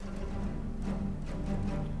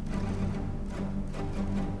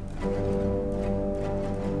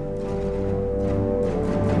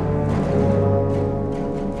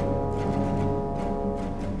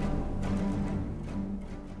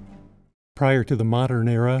Prior to the modern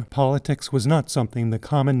era, politics was not something the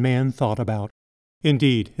common man thought about.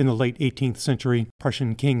 Indeed, in the late 18th century,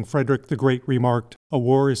 Prussian King Frederick the Great remarked, "A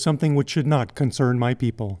war is something which should not concern my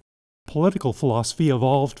people." Political philosophy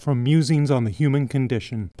evolved from musings on the human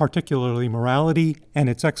condition, particularly morality and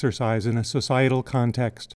its exercise in a societal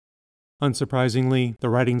context. Unsurprisingly, the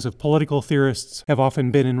writings of political theorists have often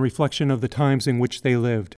been in reflection of the times in which they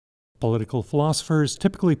lived. Political philosophers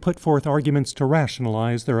typically put forth arguments to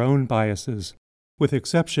rationalize their own biases. With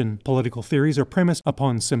exception, political theories are premised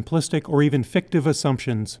upon simplistic or even fictive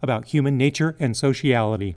assumptions about human nature and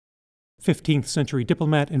sociality. 15th century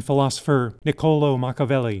diplomat and philosopher Niccolò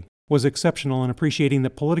Machiavelli was exceptional in appreciating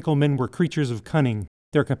that political men were creatures of cunning,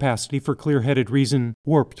 their capacity for clear-headed reason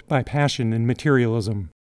warped by passion and materialism.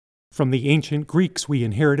 From the ancient Greeks we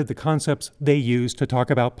inherited the concepts they used to talk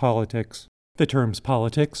about politics. The terms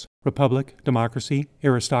politics, republic, democracy,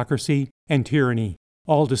 aristocracy, and tyranny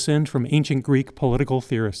all descend from ancient Greek political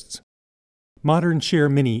theorists. Moderns share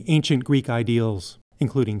many ancient Greek ideals,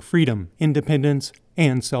 including freedom, independence,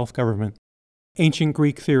 and self-government. Ancient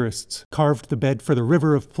Greek theorists carved the bed for the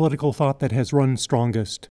river of political thought that has run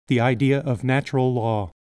strongest, the idea of natural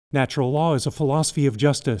law. Natural law is a philosophy of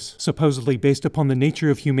justice, supposedly based upon the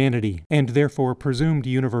nature of humanity, and therefore presumed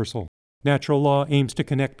universal. Natural law aims to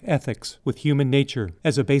connect ethics with human nature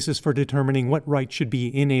as a basis for determining what right should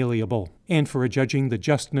be inalienable, and for adjudging the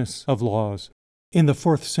justness of laws. In the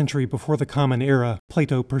 4th century before the Common Era,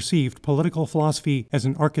 Plato perceived political philosophy as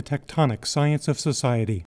an architectonic science of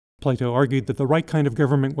society. Plato argued that the right kind of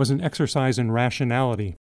government was an exercise in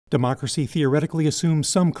rationality. Democracy theoretically assumes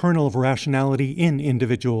some kernel of rationality in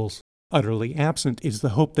individuals. Utterly absent is the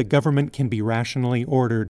hope that government can be rationally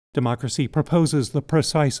ordered. Democracy proposes the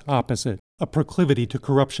precise opposite, a proclivity to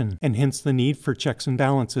corruption, and hence the need for checks and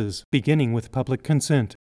balances, beginning with public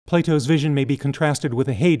consent. Plato's vision may be contrasted with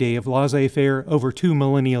a heyday of laissez-faire over 2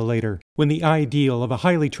 millennia later, when the ideal of a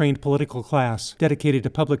highly trained political class dedicated to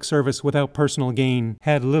public service without personal gain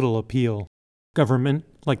had little appeal. Government,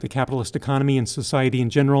 like the capitalist economy and society in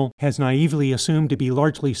general, has naively assumed to be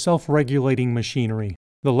largely self-regulating machinery.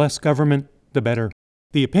 The less government, the better.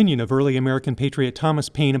 The opinion of early American patriot Thomas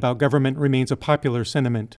Paine about government remains a popular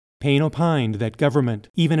sentiment. Paine opined that government,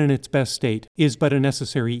 even in its best state, is but a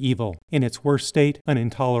necessary evil, in its worst state, an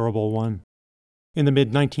intolerable one. In the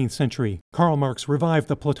mid-19th century, Karl Marx revived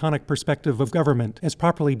the Platonic perspective of government as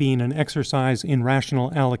properly being an exercise in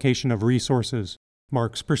rational allocation of resources.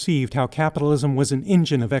 Marx perceived how capitalism was an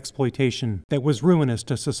engine of exploitation that was ruinous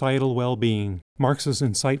to societal well-being. Marx's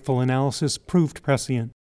insightful analysis proved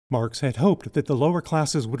prescient. Marx had hoped that the lower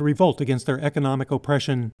classes would revolt against their economic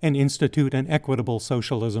oppression and institute an equitable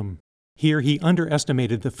socialism. Here he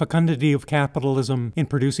underestimated the fecundity of capitalism in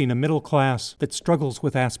producing a middle class that struggles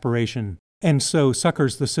with aspiration, and so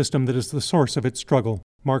succors the system that is the source of its struggle.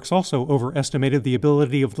 Marx also overestimated the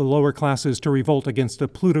ability of the lower classes to revolt against a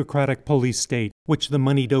plutocratic police state, which the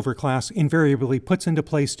moneyed overclass invariably puts into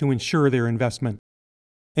place to ensure their investment.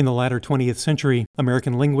 In the latter 20th century,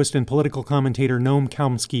 American linguist and political commentator Noam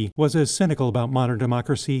Chomsky was as cynical about modern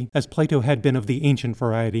democracy as Plato had been of the ancient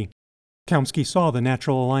variety. Chomsky saw the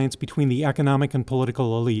natural alliance between the economic and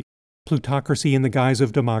political elite, plutocracy in the guise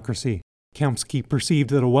of democracy. Chomsky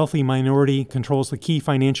perceived that a wealthy minority controls the key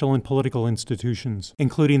financial and political institutions,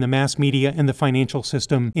 including the mass media and the financial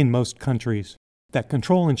system in most countries. That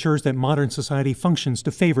control ensures that modern society functions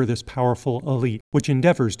to favor this powerful elite, which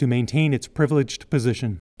endeavors to maintain its privileged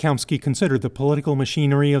position. Chomsky considered the political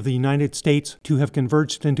machinery of the United States to have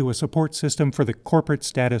converged into a support system for the corporate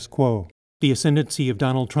status quo. The ascendancy of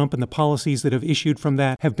Donald Trump and the policies that have issued from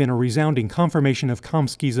that have been a resounding confirmation of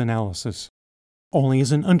Chomsky's analysis. Only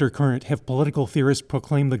as an undercurrent have political theorists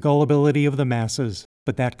proclaimed the gullibility of the masses,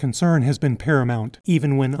 but that concern has been paramount,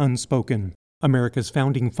 even when unspoken. America's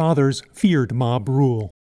founding fathers feared mob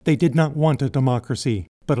rule. They did not want a democracy,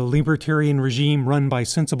 but a libertarian regime run by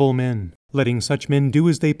sensible men, letting such men do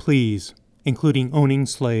as they please, including owning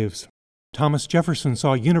slaves. Thomas Jefferson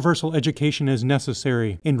saw universal education as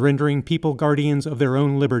necessary in rendering people guardians of their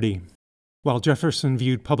own liberty. While Jefferson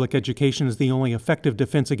viewed public education as the only effective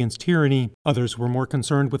defense against tyranny, others were more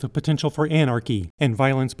concerned with the potential for anarchy and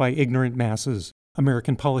violence by ignorant masses.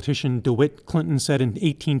 American politician DeWitt Clinton said in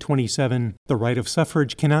 1827, "The right of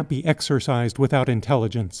suffrage cannot be exercised without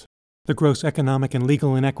intelligence." The gross economic and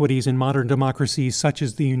legal inequities in modern democracies such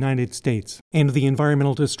as the United States, and the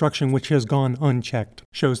environmental destruction which has gone unchecked,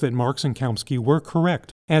 shows that Marx and Chomsky were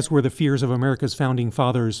correct, as were the fears of America's founding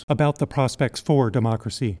fathers about the prospects for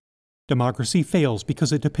democracy. Democracy fails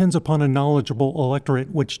because it depends upon a knowledgeable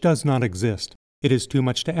electorate which does not exist. It is too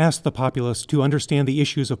much to ask the populace to understand the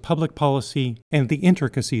issues of public policy and the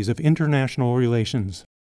intricacies of international relations.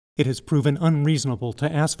 It has proven unreasonable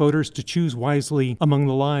to ask voters to choose wisely among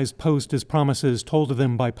the lies posed as promises told to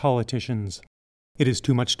them by politicians. It is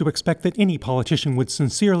too much to expect that any politician would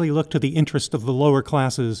sincerely look to the interest of the lower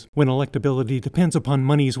classes when electability depends upon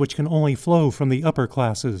monies which can only flow from the upper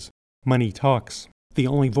classes. Money talks. The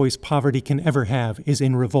only voice poverty can ever have is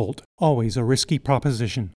in revolt, always a risky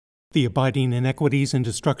proposition. The abiding inequities and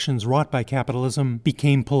destructions wrought by capitalism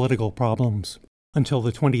became political problems. Until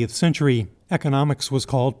the 20th century, economics was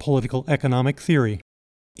called political economic theory.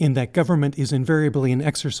 In that government is invariably an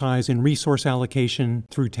exercise in resource allocation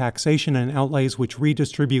through taxation and outlays which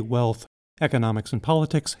redistribute wealth, economics and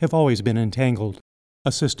politics have always been entangled.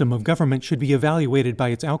 A system of government should be evaluated by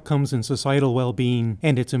its outcomes in societal well-being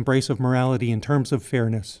and its embrace of morality in terms of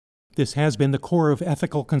fairness. This has been the core of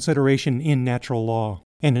ethical consideration in natural law,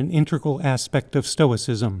 and an integral aspect of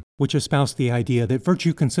Stoicism, which espoused the idea that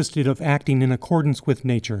virtue consisted of acting in accordance with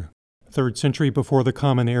nature. 3rd century before the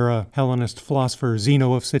Common Era, Hellenist philosopher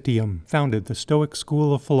Zeno of Citium founded the Stoic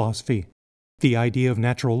school of philosophy. The idea of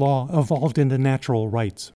natural law evolved into natural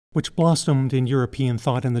rights, which blossomed in European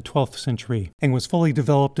thought in the 12th century and was fully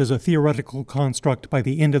developed as a theoretical construct by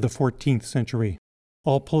the end of the 14th century.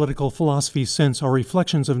 All political philosophies since are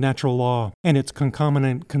reflections of natural law and its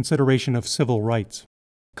concomitant consideration of civil rights.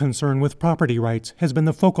 Concern with property rights has been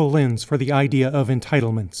the focal lens for the idea of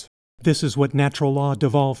entitlements. This is what natural law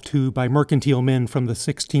devolved to by mercantile men from the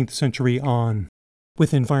 16th century on.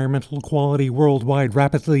 With environmental equality worldwide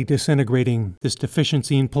rapidly disintegrating, this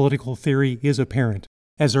deficiency in political theory is apparent.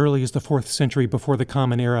 As early as the 4th century before the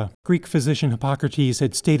Common Era, Greek physician Hippocrates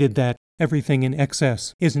had stated that everything in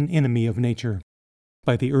excess is an enemy of nature.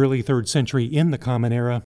 By the early 3rd century in the Common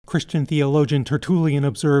Era, Christian theologian Tertullian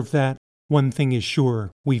observed that, "One thing is sure,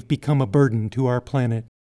 we've become a burden to our planet."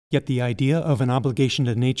 Yet the idea of an obligation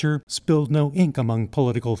to nature spilled no ink among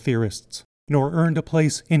political theorists, nor earned a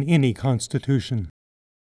place in any constitution.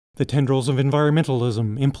 The tendrils of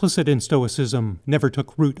environmentalism, implicit in Stoicism, never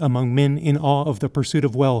took root among men in awe of the pursuit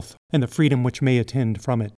of wealth and the freedom which may attend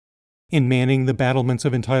from it. In manning the battlements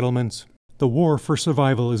of entitlements, the war for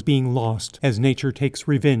survival is being lost as nature takes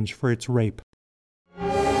revenge for its rape.